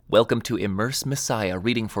Welcome to Immerse Messiah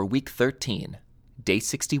reading for week 13, day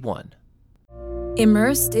 61.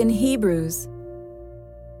 Immersed in Hebrews.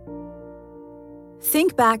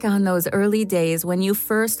 Think back on those early days when you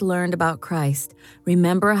first learned about Christ.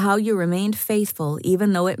 Remember how you remained faithful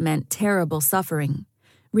even though it meant terrible suffering.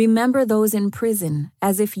 Remember those in prison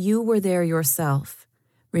as if you were there yourself.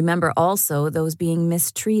 Remember also those being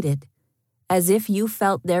mistreated, as if you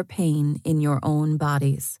felt their pain in your own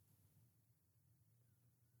bodies.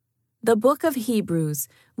 The book of Hebrews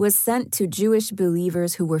was sent to Jewish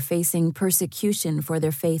believers who were facing persecution for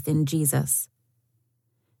their faith in Jesus.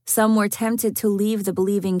 Some were tempted to leave the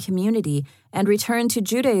believing community and return to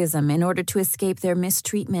Judaism in order to escape their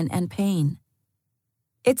mistreatment and pain.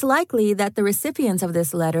 It's likely that the recipients of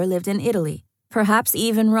this letter lived in Italy, perhaps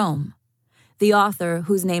even Rome. The author,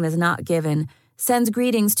 whose name is not given, sends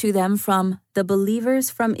greetings to them from the believers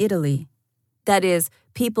from Italy. That is,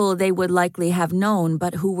 people they would likely have known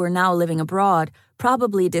but who were now living abroad,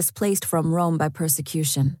 probably displaced from Rome by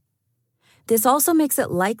persecution. This also makes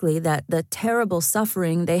it likely that the terrible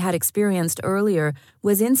suffering they had experienced earlier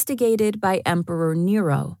was instigated by Emperor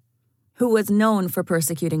Nero, who was known for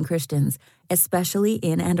persecuting Christians, especially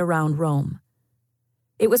in and around Rome.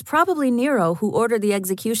 It was probably Nero who ordered the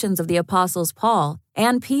executions of the apostles Paul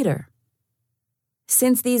and Peter.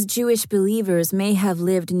 Since these Jewish believers may have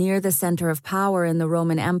lived near the center of power in the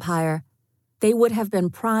Roman Empire, they would have been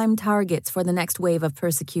prime targets for the next wave of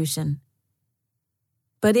persecution.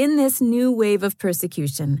 But in this new wave of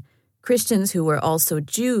persecution, Christians who were also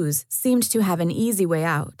Jews seemed to have an easy way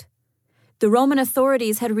out. The Roman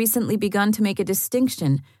authorities had recently begun to make a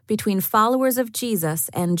distinction between followers of Jesus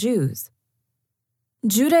and Jews.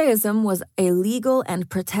 Judaism was a legal and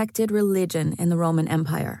protected religion in the Roman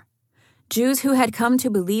Empire. Jews who had come to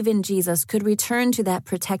believe in Jesus could return to that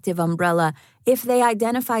protective umbrella if they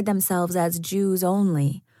identified themselves as Jews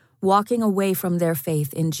only, walking away from their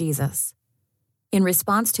faith in Jesus. In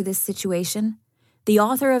response to this situation, the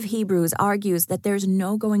author of Hebrews argues that there's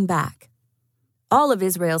no going back. All of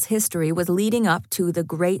Israel's history was leading up to the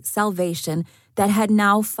great salvation that had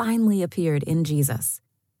now finally appeared in Jesus.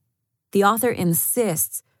 The author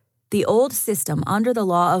insists the old system under the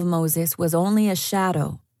law of Moses was only a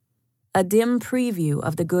shadow, a dim preview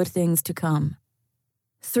of the good things to come.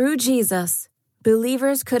 Through Jesus,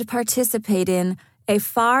 believers could participate in a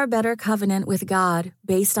far better covenant with God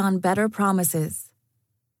based on better promises.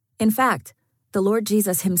 In fact, the Lord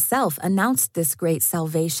Jesus himself announced this great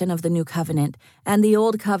salvation of the new covenant, and the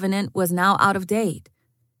old covenant was now out of date.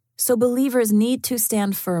 So believers need to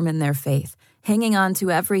stand firm in their faith, hanging on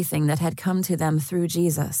to everything that had come to them through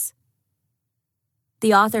Jesus.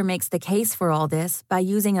 The author makes the case for all this by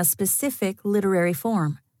using a specific literary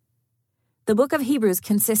form. The book of Hebrews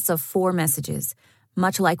consists of 4 messages,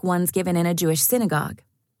 much like ones given in a Jewish synagogue.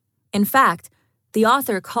 In fact, the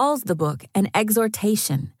author calls the book an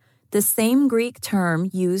exhortation, the same Greek term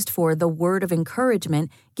used for the word of encouragement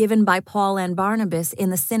given by Paul and Barnabas in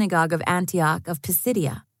the synagogue of Antioch of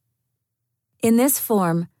Pisidia. In this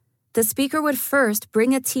form, the speaker would first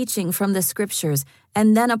bring a teaching from the scriptures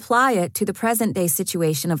and then apply it to the present-day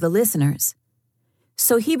situation of the listeners.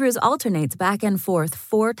 So Hebrews alternates back and forth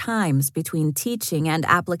 4 times between teaching and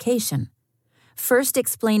application, first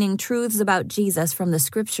explaining truths about Jesus from the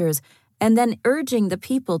scriptures and then urging the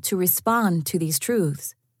people to respond to these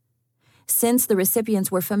truths. Since the recipients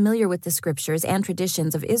were familiar with the scriptures and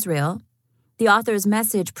traditions of Israel, the author's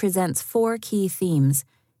message presents 4 key themes,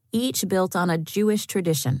 each built on a Jewish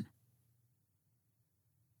tradition.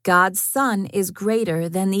 God's Son is greater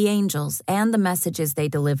than the angels and the messages they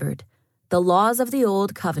delivered, the laws of the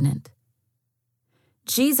Old Covenant.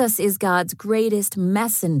 Jesus is God's greatest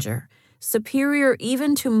messenger, superior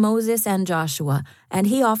even to Moses and Joshua, and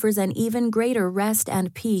he offers an even greater rest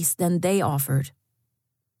and peace than they offered.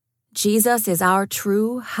 Jesus is our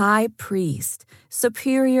true high priest,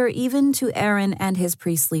 superior even to Aaron and his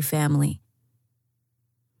priestly family.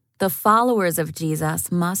 The followers of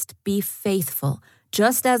Jesus must be faithful,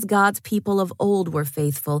 just as God's people of old were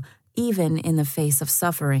faithful, even in the face of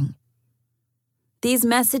suffering. These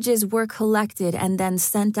messages were collected and then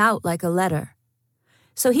sent out like a letter.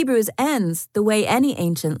 So Hebrews ends the way any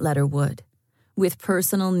ancient letter would, with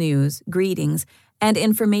personal news, greetings, and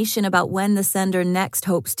information about when the sender next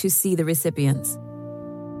hopes to see the recipients.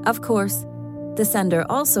 Of course, the sender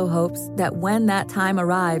also hopes that when that time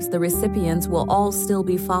arrives, the recipients will all still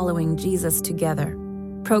be following Jesus together,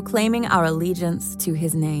 proclaiming our allegiance to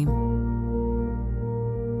his name.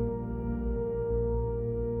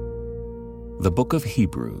 The Book of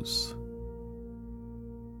Hebrews.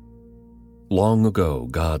 Long ago,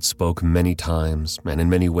 God spoke many times and in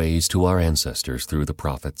many ways to our ancestors through the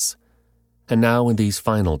prophets. And now in these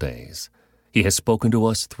final days, He has spoken to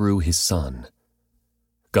us through His Son.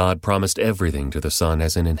 God promised everything to the Son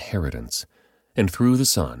as an inheritance, and through the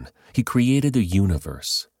Son, He created the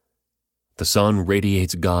universe. The Son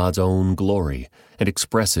radiates God's own glory and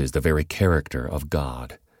expresses the very character of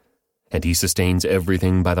God, and He sustains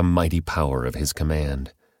everything by the mighty power of His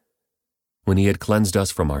command. When He had cleansed us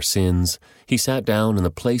from our sins, He sat down in the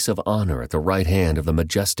place of honor at the right hand of the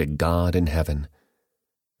majestic God in heaven.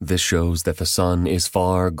 This shows that the Son is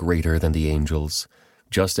far greater than the angels,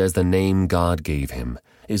 just as the name God gave Him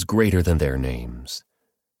is greater than their names.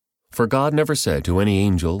 For God never said to any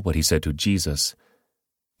angel what He said to Jesus,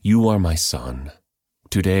 "You are my Son.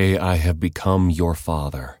 Today I have become your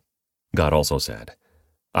Father." God also said,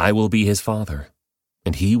 "I will be His Father,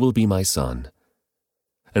 and He will be my Son."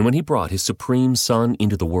 And when He brought His supreme Son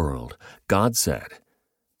into the world, God said,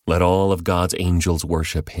 "Let all of God's angels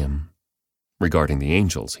worship Him." Regarding the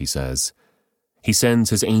angels, He says, "He sends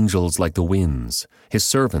His angels like the winds, His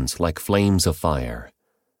servants like flames of fire."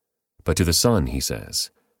 But to the Son He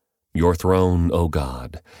says, "Your throne, O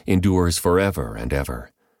God, endures forever and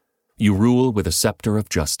ever. You rule with a scepter of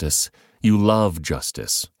justice. You love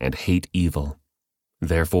justice and hate evil.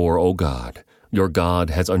 Therefore, O God, your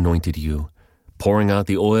God has anointed you, pouring out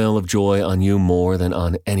the oil of joy on you more than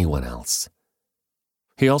on anyone else."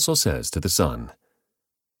 He also says to the Son,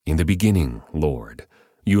 "In the beginning, Lord,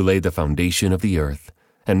 you laid the foundation of the earth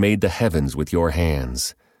and made the heavens with your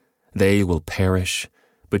hands. They will perish,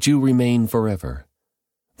 but you remain forever.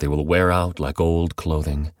 They will wear out like old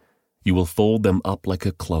clothing. You will fold them up like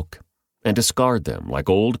a cloak and discard them like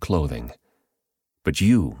old clothing. But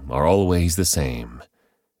you are always the same.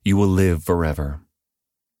 You will live forever."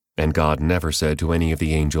 And God never said to any of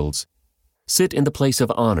the angels, "Sit in the place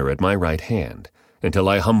of honor at my right hand until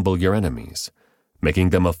I humble your enemies, making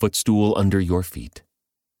them a footstool under your feet."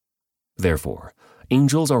 Therefore,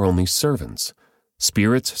 angels are only servants,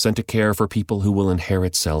 spirits sent to care for people who will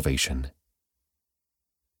inherit salvation.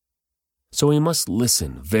 So we must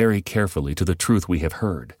listen very carefully to the truth we have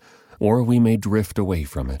heard, or we may drift away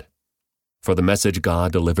from it. For the message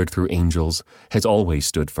God delivered through angels has always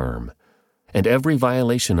stood firm, and every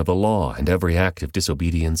violation of the law and every act of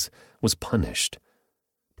disobedience was punished.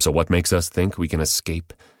 So what makes us think we can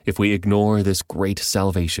escape if we ignore this great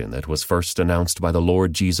salvation that was first announced by the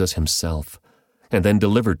Lord Jesus Himself, and then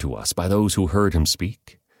delivered to us by those who heard Him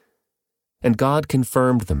speak? And God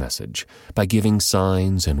confirmed the message by giving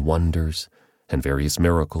signs and wonders, and various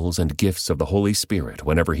miracles and gifts of the Holy Spirit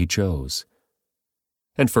whenever He chose.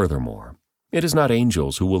 And furthermore, it is not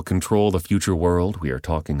angels who will control the future world we are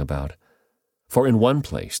talking about. For in one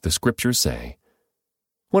place the Scriptures say,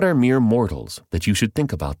 "What are mere mortals that you should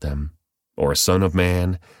think about them, or a son of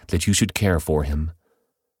man that you should care for him?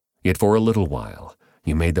 Yet for a little while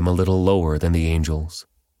you made them a little lower than the angels,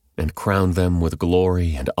 and crowned them with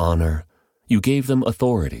glory and honor. You gave them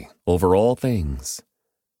authority over all things."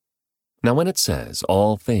 Now when it says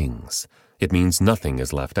all things, it means nothing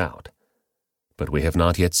is left out. But we have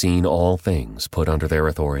not yet seen all things put under their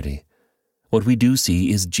authority. What we do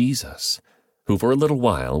see is Jesus, who for a little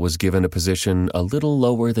while was given a position a little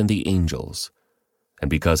lower than the angels. And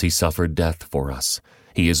because He suffered death for us,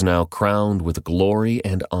 He is now crowned with glory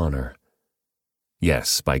and honor.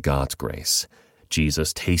 Yes, by God's grace,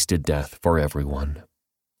 Jesus tasted death for everyone.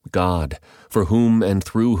 God, for whom and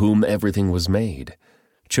through whom everything was made,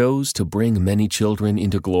 chose to bring many children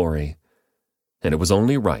into glory. And it was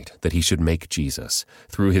only right that He should make Jesus,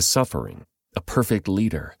 through His suffering, a perfect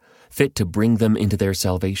leader, fit to bring them into their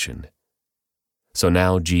salvation. So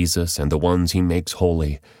now Jesus and the ones He makes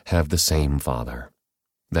holy have the same Father.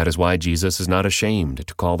 That is why Jesus is not ashamed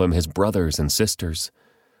to call them His brothers and sisters,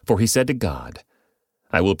 for He said to God,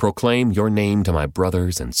 "I will proclaim your name to my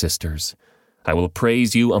brothers and sisters. I will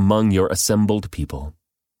praise you among your assembled people."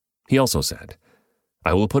 He also said,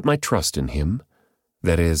 "I will put my trust in Him,"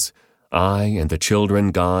 that is, I and the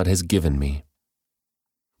children God has given me.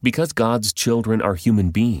 Because God's children are human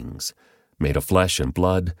beings, made of flesh and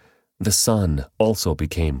blood, the Son also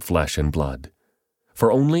became flesh and blood.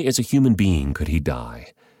 For only as a human being could He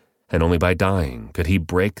die, and only by dying could He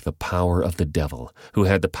break the power of the devil, who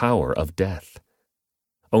had the power of death.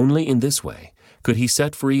 Only in this way could He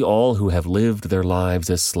set free all who have lived their lives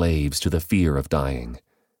as slaves to the fear of dying.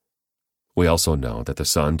 We also know that the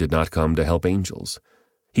Son did not come to help angels.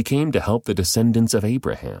 He came to help the descendants of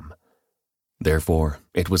Abraham. Therefore,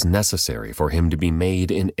 it was necessary for Him to be made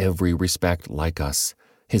in every respect like us,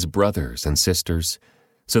 His brothers and sisters,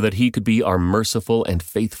 so that He could be our merciful and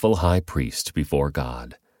faithful high priest before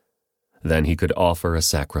God. Then he could offer a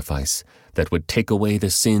sacrifice that would take away the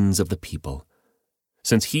sins of the people.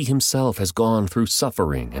 Since he himself has gone through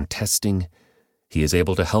suffering and testing, he is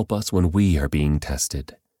able to help us when we are being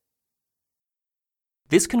tested.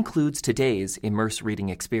 This concludes today's Immerse Reading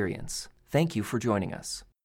Experience. Thank you for joining us.